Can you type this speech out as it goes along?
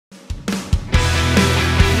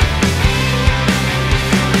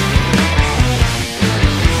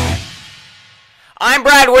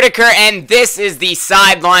Whitaker, and this is the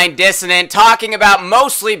Sideline Dissonant, talking about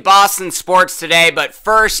mostly Boston sports today. But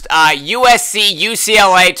first,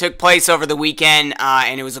 USC-UCLA took place over the weekend,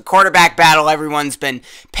 and it was a quarterback battle everyone's been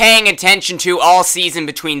paying attention to all season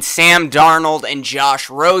between Sam Darnold and Josh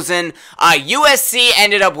Rosen. USC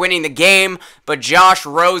ended up winning the game, but Josh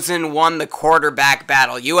Rosen won the quarterback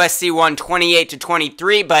battle. USC won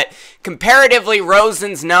 28-23, but comparatively,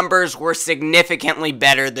 Rosen's numbers were significantly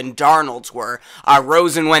better than Darnold's were.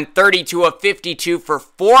 Rosen went 32 of 52 for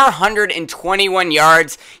 421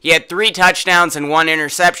 yards. He had 3 touchdowns and 1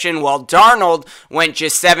 interception, while Darnold went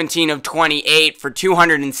just 17 of 28 for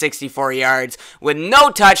 264 yards with no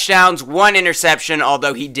touchdowns, 1 interception,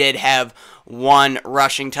 although he did have 1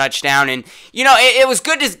 rushing touchdown. And, you know, it was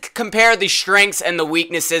good to compare the strengths and the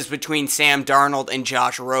weaknesses between Sam Darnold and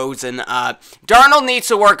Josh Rosen. Darnold needs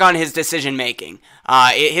to work on his decision-making.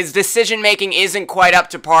 His decision-making isn't quite up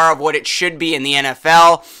to par of what it should be in the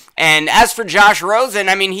NFL. And as for Josh Rosen,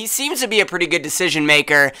 I mean, he seems to be a pretty good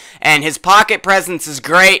decision-maker, and his pocket presence is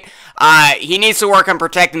great. He needs to work on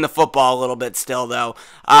protecting the football a little bit still, though.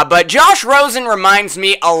 But Josh Rosen reminds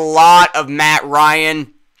me a lot of Matt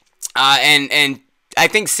Ryan. And I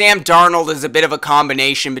think Sam Darnold is a bit of a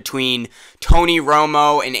combination between Tony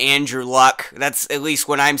Romo and Andrew Luck. That's at least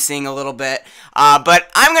what I'm seeing a little bit. But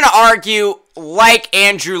I'm going to argue, like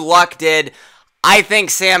Andrew Luck did, I think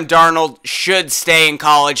Sam Darnold should stay in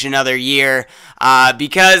college another year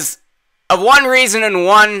because of one reason and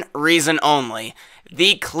one reason only: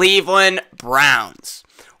 the Cleveland Browns.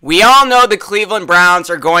 We all know the Cleveland Browns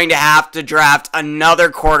are going to have to draft another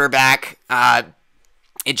quarterback.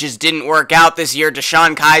 It just didn't work out this year.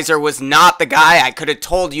 DeShone Kizer was not the guy. I could have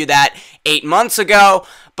told you that 8 months ago,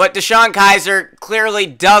 but DeShone Kizer clearly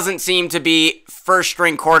doesn't seem to be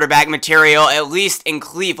first-string quarterback material, at least in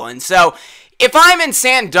Cleveland. So if I'm in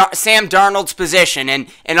Sam Darnold's position,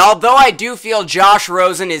 and although I do feel Josh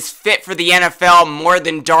Rosen is fit for the NFL more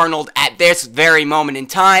than Darnold at this very moment in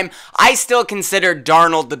time, I still consider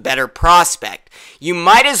Darnold the better prospect. You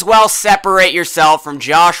might as well separate yourself from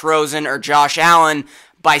Josh Rosen or Josh Allen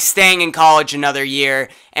by staying in college another year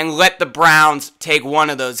and let the Browns take one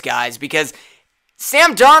of those guys, because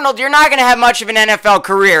Sam Darnold, you're not going to have much of an NFL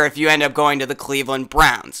career if you end up going to the Cleveland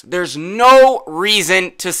Browns. There's no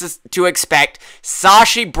reason to expect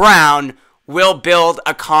Sashi Brown will build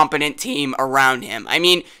a competent team around him. I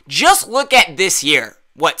mean, just look at this year,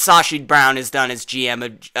 what Sashi Brown has done as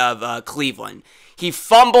GM of Cleveland. He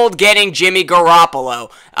fumbled getting Jimmy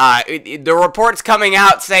Garoppolo. The reports coming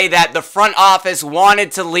out say that the front office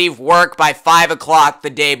wanted to leave work by 5 o'clock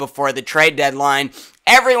the day before the trade deadline.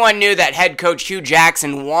 Everyone knew that head coach Hugh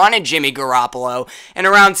Jackson wanted Jimmy Garoppolo, and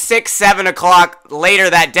around 6, 7 o'clock later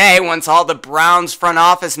that day, once all the Browns front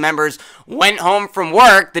office members went home from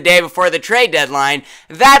work the day before the trade deadline,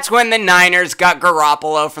 that's when the Niners got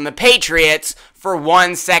Garoppolo from the Patriots for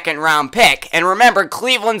 1 second-round pick. And remember,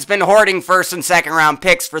 Cleveland's been hoarding first and second-round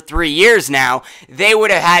picks for 3 years now. They would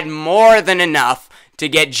have had more than enough to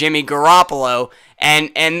get Jimmy Garoppolo,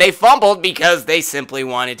 and they fumbled because they simply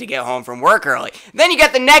wanted to get home from work early. Then you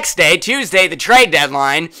get the next day, Tuesday, the trade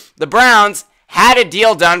deadline. The Browns had a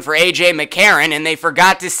deal done for A.J. McCarron, and they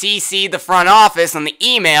forgot to CC the front office on the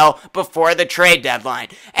email before the trade deadline.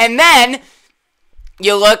 And then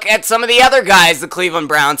you look at some of the other guys the Cleveland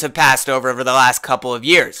Browns have passed over the last couple of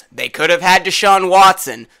years. They could have had Deshaun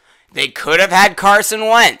Watson. They could have had Carson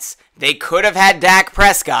Wentz. They could have had Dak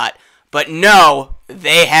Prescott. But no,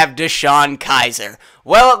 they have DeShone Kizer.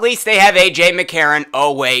 Well, at least they have A.J. McCarron.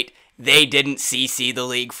 Oh, wait, they didn't CC the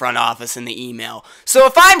league front office in the email. So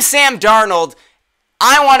if I'm Sam Darnold,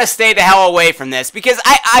 I want to stay the hell away from this, because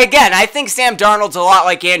I think Sam Darnold's a lot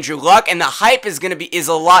like Andrew Luck, and the hype is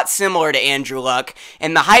a lot similar to Andrew Luck,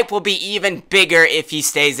 and the hype will be even bigger if he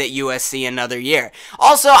stays at USC another year.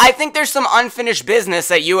 Also, I think there's some unfinished business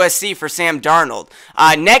at USC for Sam Darnold.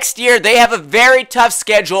 Next year, they have a very tough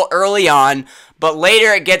schedule early on, but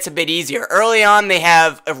later it gets a bit easier. Early on, they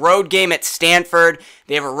have a road game at Stanford,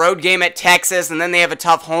 they have a road game at Texas, and then they have a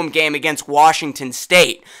tough home game against Washington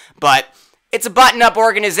State. But it's a button-up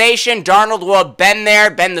organization. Darnold will have been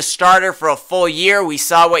there, been the starter for a full year. We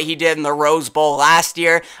saw what he did in the Rose Bowl last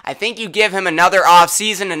year. I think you give him another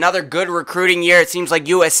offseason, another good recruiting year. It seems like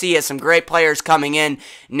USC has some great players coming in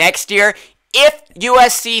next year. If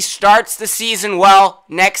USC starts the season well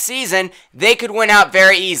next season, they could win out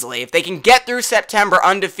very easily. If they can get through September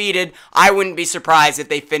undefeated, I wouldn't be surprised if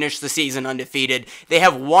they finish the season undefeated. They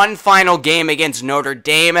have one final game against Notre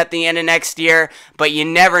Dame at the end of next year, but you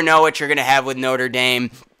never know what you're going to have with Notre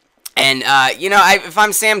Dame. And, if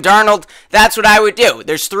I'm Sam Darnold, that's what I would do.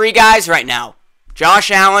 There's 3 guys right now: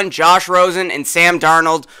 Josh Allen, Josh Rosen, and Sam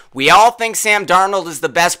Darnold. We all think Sam Darnold is the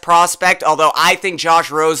best prospect, although I think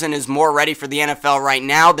Josh Rosen is more ready for the NFL right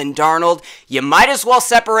now than Darnold. You might as well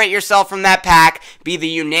separate yourself from that pack, be the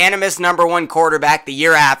unanimous number one quarterback the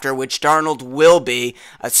year after, which Darnold will be,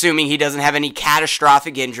 assuming he doesn't have any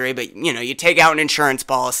catastrophic injury, but, you take out an insurance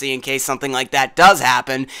policy in case something like that does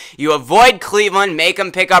happen. You avoid Cleveland, make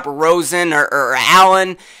them pick up Rosen or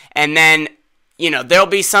Allen, and then there'll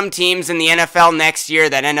be some teams in the NFL next year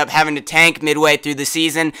that end up having to tank midway through the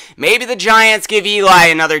season. Maybe the Giants give Eli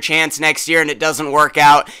another chance next year and it doesn't work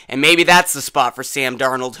out, and maybe that's the spot for Sam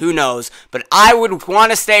Darnold. Who knows? But I would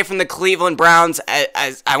want to stay from the Cleveland Browns.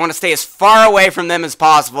 As I want to stay as far away from them as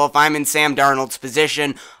possible if I'm in Sam Darnold's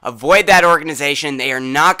position. Avoid that organization. They are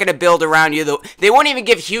not going to build around you. They won't even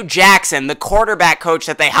give Hugh Jackson, the quarterback coach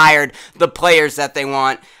that they hired, the players that they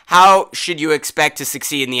want. How should you expect to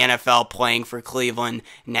succeed in the NFL playing for Cleveland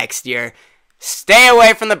next year? Stay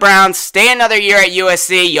away from the Browns. Stay another year at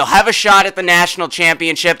USC. You'll have a shot at the national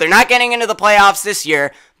championship. They're not getting into the playoffs this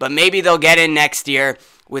year, but maybe they'll get in next year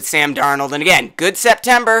with Sam Darnold. And again, good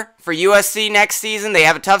September for USC next season. They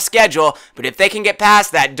have a tough schedule, but if they can get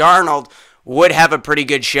past that, Darnold would have a pretty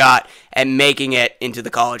good shot at making it into the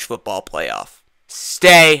college football playoff.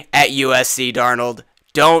 Stay at USC, Darnold.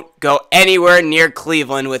 Don't go anywhere near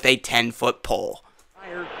Cleveland with a 10-foot pole.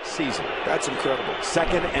 Season. That's incredible.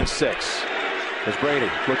 2nd and 6. As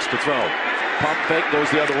Brady looks to throw. Pump fake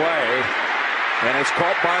goes the other way. And it's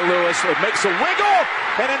caught by Lewis. It makes a wiggle.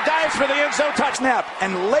 And then dives for the end zone touch. Snap.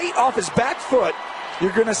 And late off his back foot,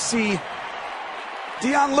 you're going to see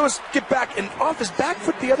Dion Lewis get back. And off his back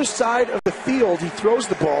foot, the other side of the field, he throws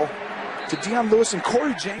the ball to Dion Lewis and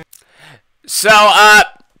Corey James. So,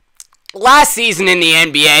 last season in the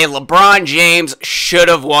NBA, LeBron James should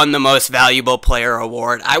have won the Most Valuable Player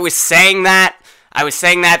award. I was saying that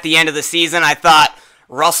at the end of the season. I thought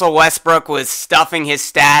Russell Westbrook was stuffing his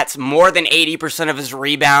stats. More than 80% of his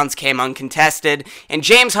rebounds came uncontested. And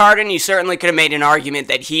James Harden, you certainly could have made an argument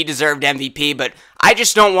that he deserved MVP, but I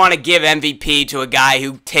just don't want to give MVP to a guy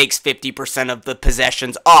who takes 50% of the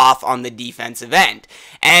possessions off on the defensive end.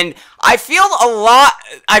 And I feel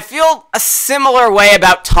a similar way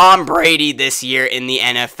about Tom Brady this year in the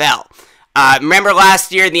NFL. Remember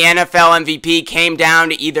last year, the NFL MVP came down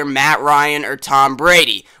to either Matt Ryan or Tom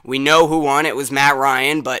Brady. We know who won. It was Matt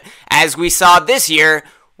Ryan. But as we saw this year,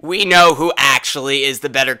 we know who actually is the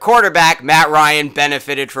better quarterback. Matt Ryan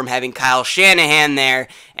benefited from having Kyle Shanahan there,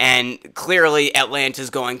 and clearly Atlanta's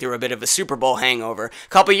going through a bit of a Super Bowl hangover. A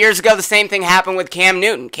couple years ago, the same thing happened with Cam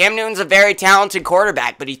Newton. Cam Newton's a very talented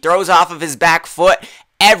quarterback, but he throws off of his back foot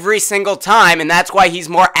every single time, and that's why he's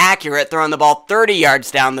more accurate throwing the ball 30 yards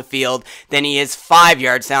down the field than he is 5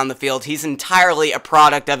 yards down the field. He's entirely a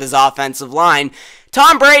product of his offensive line.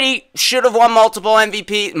 Tom Brady should have won multiple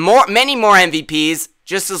MVPs, many more MVPs,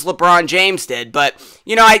 just as LeBron James did. But,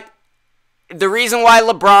 the reason why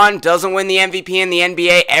LeBron doesn't win the MVP in the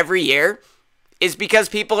NBA every year is because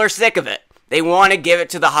people are sick of it. They want to give it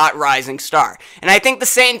to the hot rising star. And I think the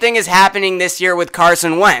same thing is happening this year with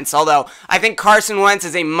Carson Wentz, although I think Carson Wentz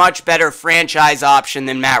is a much better franchise option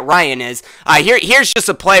than Matt Ryan is. Here's just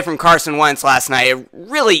a play from Carson Wentz last night. A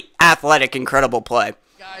really athletic, incredible play.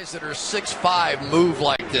 Guys that are 6'5" move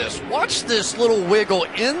like this. Watch this little wiggle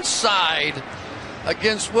inside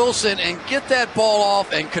against Wilson and get that ball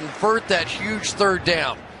off and convert that huge third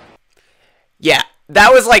down. Yeah.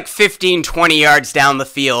 That was like 15, 20 yards down the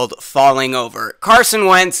field, falling over. Carson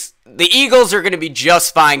Wentz, the Eagles are going to be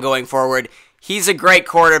just fine going forward. He's a great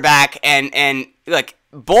quarterback, and look,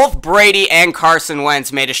 both Brady and Carson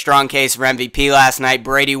Wentz made a strong case for MVP last night.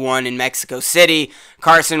 Brady won in Mexico City.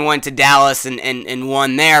 Carson went to Dallas and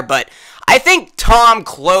won there, but I think Tom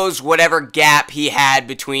closed whatever gap he had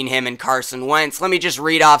between him and Carson Wentz. Let me just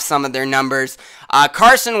read off some of their numbers.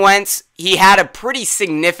 Carson Wentz, he had a pretty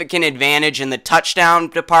significant advantage in the touchdown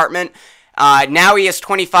department. Now he has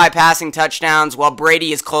 25 passing touchdowns, while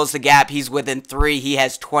Brady has closed the gap. He's within 3. He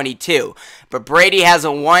has 22. But Brady has a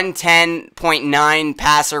 110.9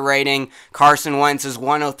 passer rating. Carson Wentz is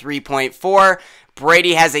 103.4.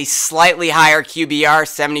 Brady has a slightly higher QBR,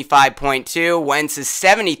 75.2. Wentz is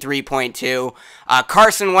 73.2.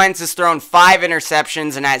 Carson Wentz has thrown 5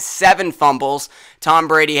 interceptions and has 7 fumbles. Tom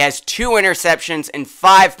Brady has 2 interceptions and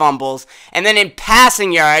 5 fumbles. And then in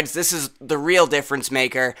passing yards, this is the real difference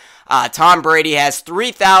maker. Tom Brady has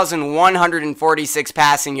 3,146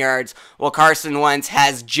 passing yards, while Carson Wentz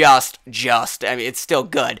has it's still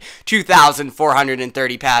good,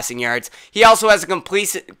 2,430 passing yards. He also has a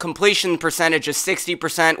completion percentage of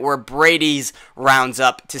 60%, where Brady's rounds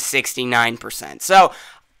up to 69%. So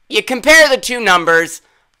you compare the two numbers.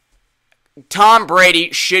 Tom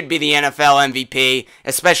Brady should be the NFL MVP,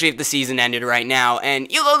 especially if the season ended right now. And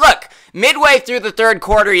look, midway through the third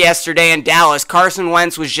quarter yesterday in Dallas, Carson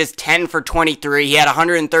Wentz was just 10 for 23. He had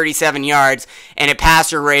 137 yards and a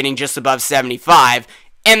passer rating just above 75.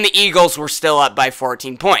 And the Eagles were still up by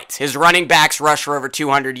 14 points. His running backs rushed for over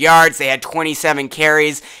 200 yards. They had 27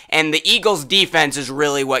 carries. And the Eagles' defense is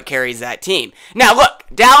really what carries that team. Now, look,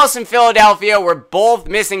 Dallas and Philadelphia were both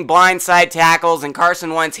missing blindside tackles, and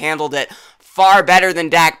Carson Wentz handled it far better than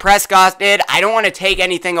Dak Prescott did. I don't want to take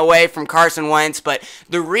anything away from Carson Wentz, but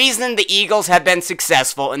the reason the Eagles have been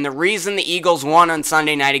successful and the reason the Eagles won on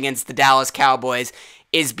Sunday night against the Dallas Cowboys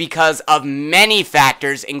is because of many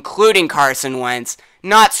factors, including Carson Wentz,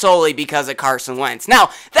 not solely because of Carson Wentz. Now,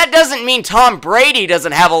 that doesn't mean Tom Brady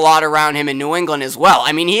doesn't have a lot around him in New England as well.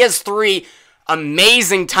 I mean, he has 3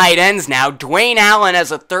 amazing tight ends now. Dwayne Allen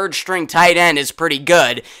as a third-string tight end is pretty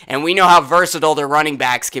good, and we know how versatile their running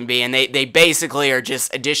backs can be, and they basically are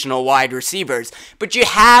just additional wide receivers. But you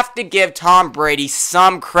have to give Tom Brady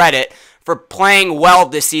some credit for playing well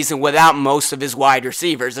this season without most of his wide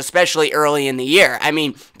receivers, especially early in the year. I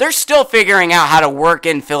mean, they're still figuring out how to work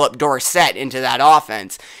in Philip Dorsett into that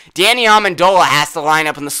offense. Danny Amendola has to line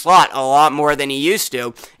up in the slot a lot more than he used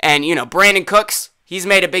to. And, Brandon Cooks, he's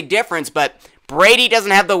made a big difference, but Brady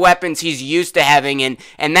doesn't have the weapons he's used to having, and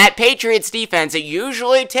that Patriots defense, it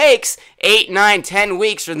usually takes 8, 9, 10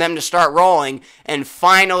 weeks for them to start rolling, and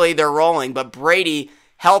finally they're rolling. But Brady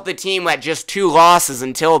held the team at just 2 losses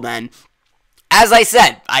until then. As I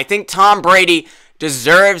said, I think Tom Brady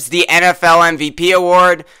deserves the NFL MVP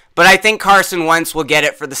award, but I think Carson Wentz will get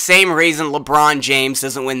it for the same reason LeBron James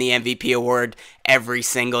doesn't win the MVP award every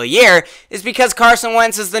single year, is because Carson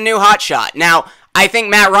Wentz is the new hotshot. Now, I think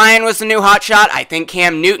Matt Ryan was the new hotshot. I think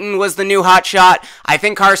Cam Newton was the new hotshot. I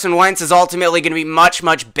think Carson Wentz is ultimately going to be much,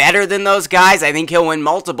 much better than those guys. I think he'll win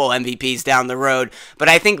multiple MVPs down the road. But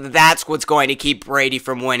I think that's what's going to keep Brady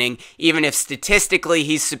from winning, even if statistically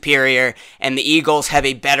he's superior and the Eagles have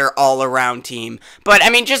a better all-around team. But, I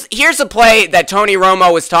mean, just here's a play that Tony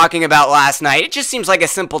Romo was talking about last night. It just seems like a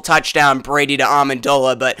simple touchdown, Brady to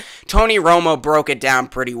Amendola, but Tony Romo broke it down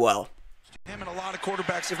pretty well. Him and a lot of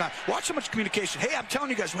quarterbacks, if not. Watch how much communication. Hey, I'm telling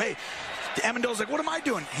you guys, hey, Amendola's like, what am I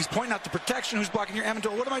doing? He's pointing out the protection. Who's blocking here?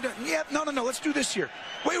 Amendola, what am I doing? Yeah, no, let's do this here.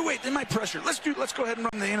 Wait, in my pressure. Let's go ahead and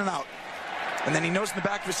run the in and out. And then he knows in the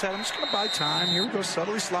back of his head, I'm just going to buy time. Here we go,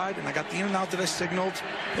 subtly slide. And I got the in and out that I signaled.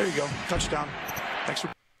 There you go, touchdown. Thanks for...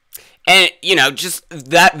 And, just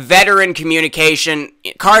that veteran communication.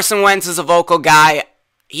 Carson Wentz is a vocal guy.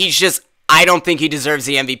 I don't think he deserves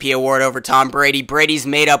the MVP award over Tom Brady. Brady's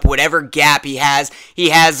made up whatever gap he has. He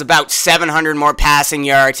has about 700 more passing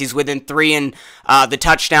yards. He's within 3 in the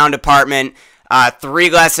touchdown department. 3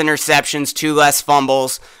 less interceptions, 2 less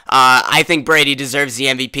fumbles. I think Brady deserves the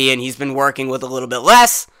MVP, and he's been working with a little bit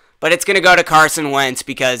less. But it's going to go to Carson Wentz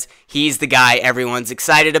because he's the guy everyone's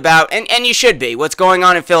excited about. And you should be. What's going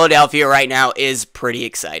on in Philadelphia right now is pretty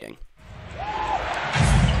exciting.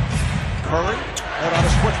 Curry. And on a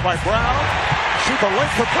switch by Brown. Shoot the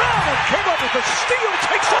length for Brown and came up with a steal.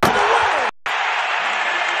 Takes up the win.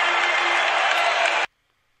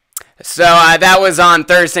 So that was on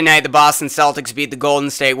Thursday night. The Boston Celtics beat the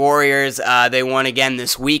Golden State Warriors. They won again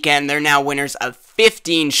this weekend. They're now winners of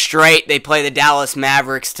 15 straight. They play the Dallas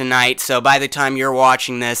Mavericks tonight. So by the time you're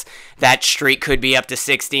watching this, that streak could be up to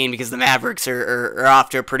 16 because the Mavericks are off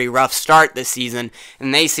to a pretty rough start this season,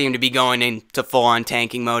 and they seem to be going into full-on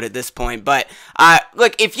tanking mode at this point. But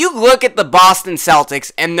look, if you look at the Boston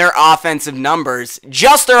Celtics and their offensive numbers,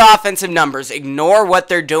 just their offensive numbers, ignore what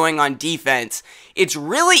they're doing on defense, it's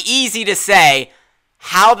really easy to say,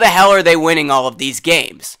 how the hell are they winning all of these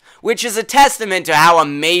games? Which is a testament to how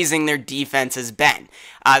amazing their defense has been.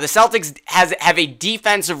 The Celtics have a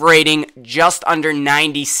defensive rating just under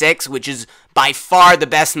 96, which is by far the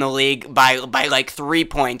best in the league by like 3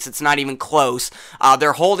 points. It's not even close.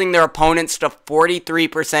 They're holding their opponents to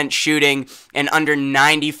 43% shooting and under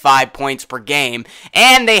 95 points per game.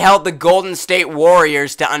 And they held the Golden State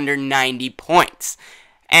Warriors to under 90 points.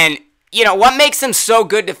 And what makes them so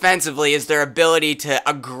good defensively is their ability to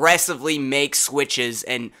aggressively make switches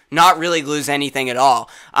and not really lose anything at all.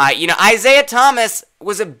 Isaiah Thomas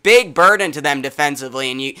was a big burden to them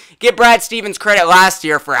defensively, and you give Brad Stevens credit last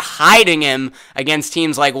year for hiding him against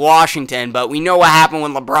teams like Washington, but we know what happened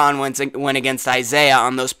when LeBron went against Isaiah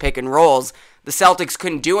on those pick and rolls. The Celtics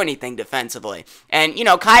couldn't do anything defensively. And,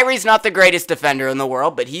 Kyrie's not the greatest defender in the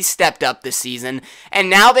world, but he stepped up this season.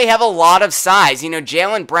 And now they have a lot of size.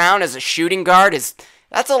 Jaylen Brown as a shooting guard,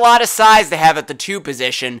 that's a lot of size to have at the 2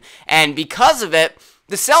 position. And because of it,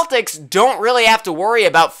 the Celtics don't really have to worry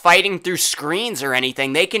about fighting through screens or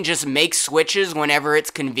anything. They can just make switches whenever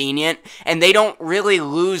it's convenient, and they don't really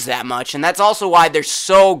lose that much. And that's also why they're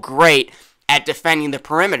so great at defending the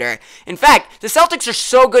perimeter. In fact, the Celtics are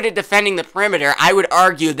so good at defending the perimeter, I would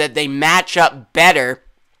argue that they match up better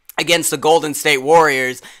against the Golden State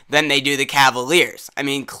Warriors than they do the Cavaliers. I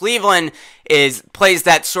mean, Cleveland plays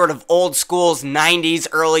that sort of old school's 90s,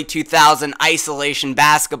 early 2000 isolation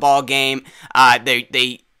basketball game.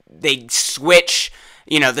 They switch,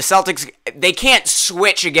 the Celtics, they can't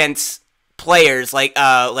switch against players like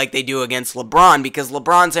they do against LeBron, because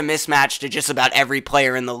LeBron's a mismatch to just about every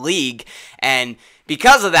player in the league. And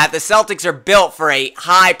because of that, the Celtics are built for a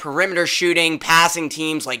high perimeter shooting, passing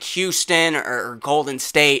teams like Houston or Golden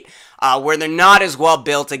State, where they're not as well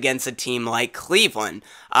built against a team like Cleveland.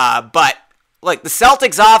 But look, the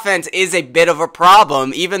Celtics offense is a bit of a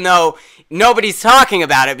problem, even though nobody's talking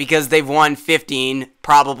about it because they've won 15,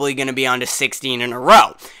 probably going to be on to 16 in a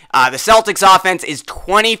row. The Celtics offense is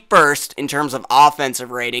 21st in terms of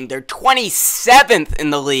offensive rating. They're 27th in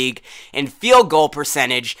the league in field goal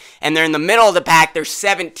percentage, and they're in the middle of the pack. They're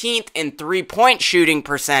 17th in three-point shooting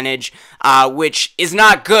percentage, which is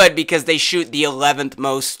not good because they shoot the 11th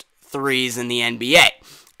most threes in the NBA.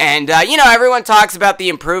 And, everyone talks about the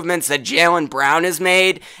improvements that Jaylen Brown has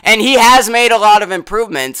made, and he has made a lot of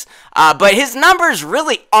improvements, but his numbers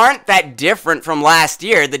really aren't that different from last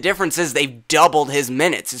year. The difference is they've doubled his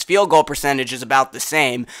minutes. His field goal percentage is about the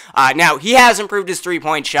same. Now, he has improved his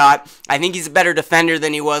three-point shot. I think he's a better defender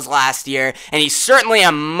than he was last year, and he's certainly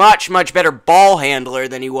a much, much better ball handler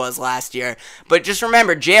than he was last year. But just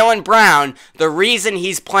remember, Jaylen Brown, the reason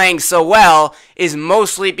he's playing so well is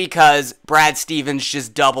mostly because Brad Stevens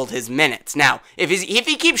just doubled his minutes. Now, if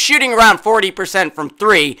he keeps shooting around 40% from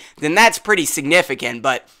three, then that's pretty significant.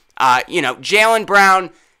 But Jaylen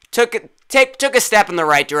Brown took a step in the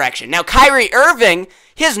right direction. Now, Kyrie Irving,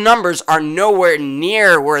 his numbers are nowhere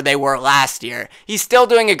near where they were last year. He's still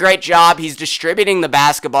doing a great job. He's distributing the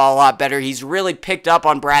basketball a lot better. He's really picked up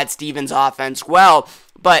on Brad Stevens' offense well.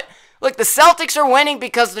 But look, the Celtics are winning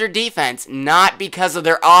because of their defense, not because of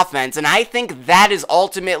their offense. And I think that is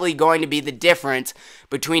ultimately going to be the difference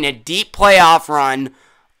between a deep playoff run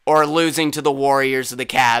or losing to the Warriors or the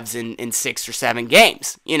Cavs in 6 or 7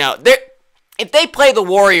 games. If they play the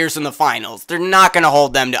Warriors in the finals, they're not going to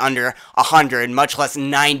hold them to under 100, much less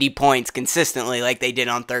 90 points consistently like they did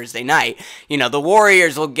on Thursday night. The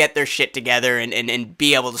Warriors will get their shit together and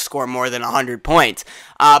be able to score more than 100 points.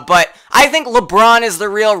 But I think LeBron is the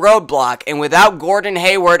real roadblock, and without Gordon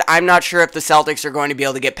Hayward, I'm not sure if the Celtics are going to be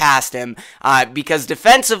able to get past him, because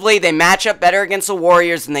defensively, they match up better against the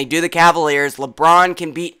Warriors than they do the Cavaliers. LeBron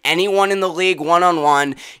can beat anyone in the league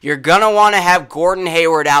one-on-one. You're going to want to have Gordon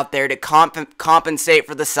Hayward out there to compensate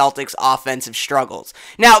for the Celtics' offensive struggles.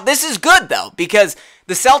 Now, this is good, though, because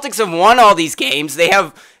the Celtics have won all these games. They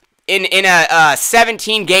have, in a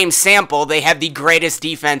 17-game sample, they have the greatest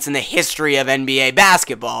defense in the history of NBA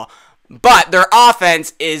basketball. But their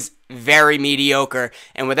offense is very mediocre,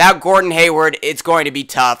 and without Gordon Hayward, it's going to be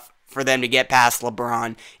tough for them to get past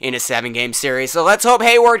LeBron in a 7-game series. So let's hope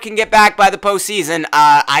Hayward can get back by the postseason.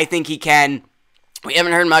 I think he can. We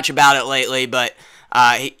haven't heard much about it lately, but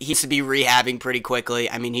he needs to be rehabbing pretty quickly.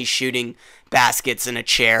 I mean, he's shooting baskets in a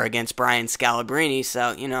chair against Brian Scalabrine,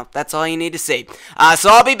 so, that's all you need to see. So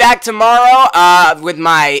I'll be back tomorrow with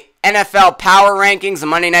my NFL Power Rankings, the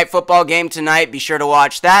Monday Night Football game tonight. Be sure to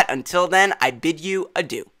watch that. Until then, I bid you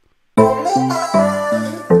adieu. Oh,